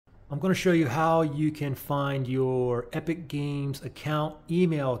I'm going to show you how you can find your Epic Games account,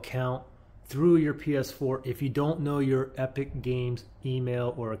 email account through your PS4 if you don't know your Epic Games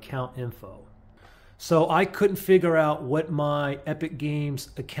email or account info. So I couldn't figure out what my Epic Games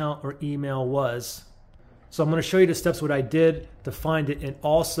account or email was. So I'm going to show you the steps what I did to find it, and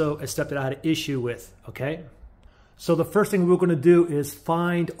also a step that I had an issue with, okay? So the first thing we're going to do is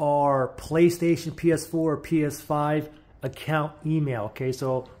find our PlayStation, PS4, or PS5 account email, okay?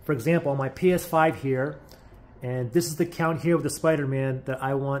 So for example, on my PS5 here, and this is the account here with the Spider-Man that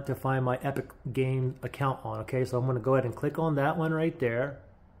I want to find my Epic Game account on, okay? So I'm going to go ahead and click on that one right there.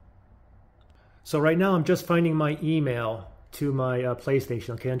 So right now I'm just finding my email to my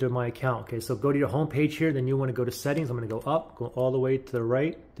PlayStation, okay, under my account, okay? So go to your home page here, then you want to go to settings. I'm going to go up, go all the way to the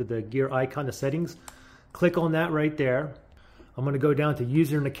right to the gear icon, the settings. Click on that right there. I'm going to go down to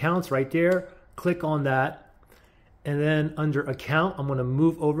user and accounts right there. Click on that. And then under account, I'm going to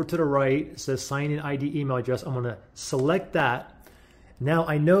move over to the right. It says sign in ID email address. I'm going to select that. Now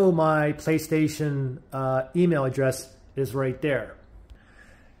I know my PlayStation email address is right there.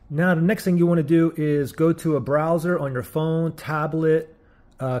 Now the next thing you want to do is go to a browser on your phone, tablet,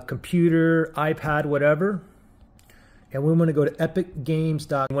 computer, iPad, whatever. And we want to go to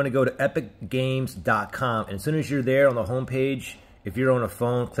epicgames.com. We want to go to epicgames.com. And as soon as you're there on the home page, if you're on a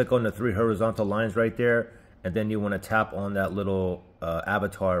phone, click on the three horizontal lines right there. And then you want to tap on that little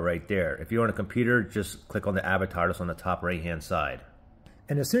avatar right there. If you're on a computer, just click on the avatar that's on the top right-hand side.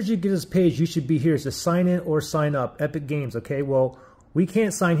 And as soon as you get this page, you should be here. It says sign in or sign up, Epic Games, okay? Well, we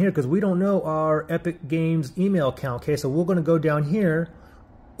can't sign here because we don't know our Epic Games email account, okay? So we're going to go down here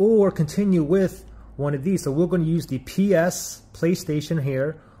or continue with one of these. So we're going to use the PS PlayStation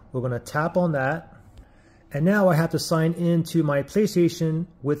here. We're going to tap on that. And now I have to sign into my PlayStation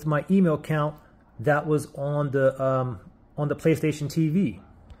with my email account that was on the PlayStation TV.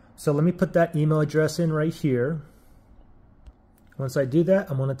 So let me put that email address in right here. Once I do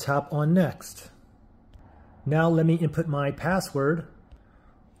that, I'm going to tap on next. Now let me input my password.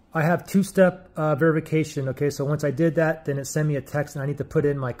 I have two-step verification, okay? So once I did that, then it sent me a text and I need to put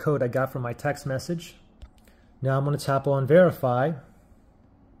in my code I got from my text message. Now I'm going to tap on verify.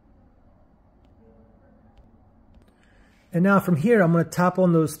 And now from here, I'm going to tap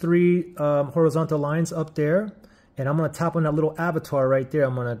on those three horizontal lines up there. And I'm going to tap on that little avatar right there.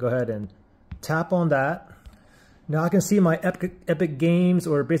 I'm going to go ahead and tap on that. Now I can see my Epic Games,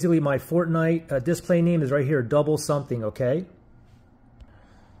 or basically my Fortnite display name is right here, double something, okay?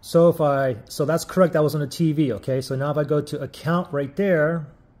 So so that's correct, that was on the TV, okay? So now if I go to account right there,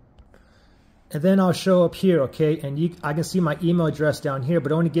 and then I'll show up here, okay? And I can see my email address down here,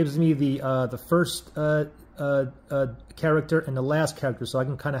 but it only gives me the first character and the last character, so I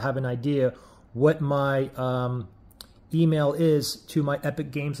can kind of have an idea what my email is to my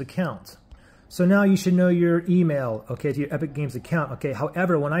Epic Games account. So now you should know your email, okay, to your Epic Games account, okay?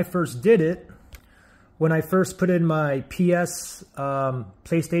 However, when I first did it, when I first put in my PS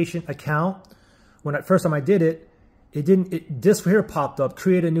PlayStation account, first time I did it, this here popped up,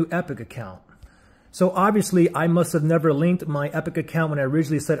 create a new Epic account. So obviously I must have never linked my Epic account when I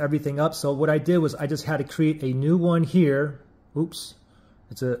originally set everything up. So what I did was I just had to create a new one here. Oops,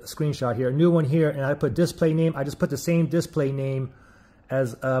 it's a screenshot here, a new one here, and I put display name. I just put the same display name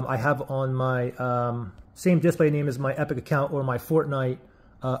as I have on my, same display name as my Epic account or my Fortnite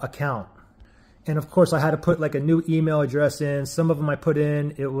account. And of course I had to put like a new email address in. Some of them I put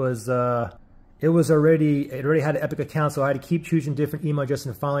in, it already had an Epic account, so I had to keep choosing different email addresses,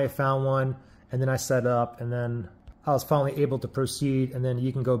 and finally I found one, and then I set up, and then I was finally able to proceed, and then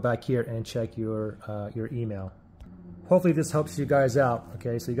you can go back here and check your email. Hopefully this helps you guys out,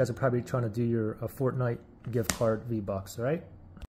 okay? So you guys are probably trying to do your Fortnite gift card V-Bucks, all right?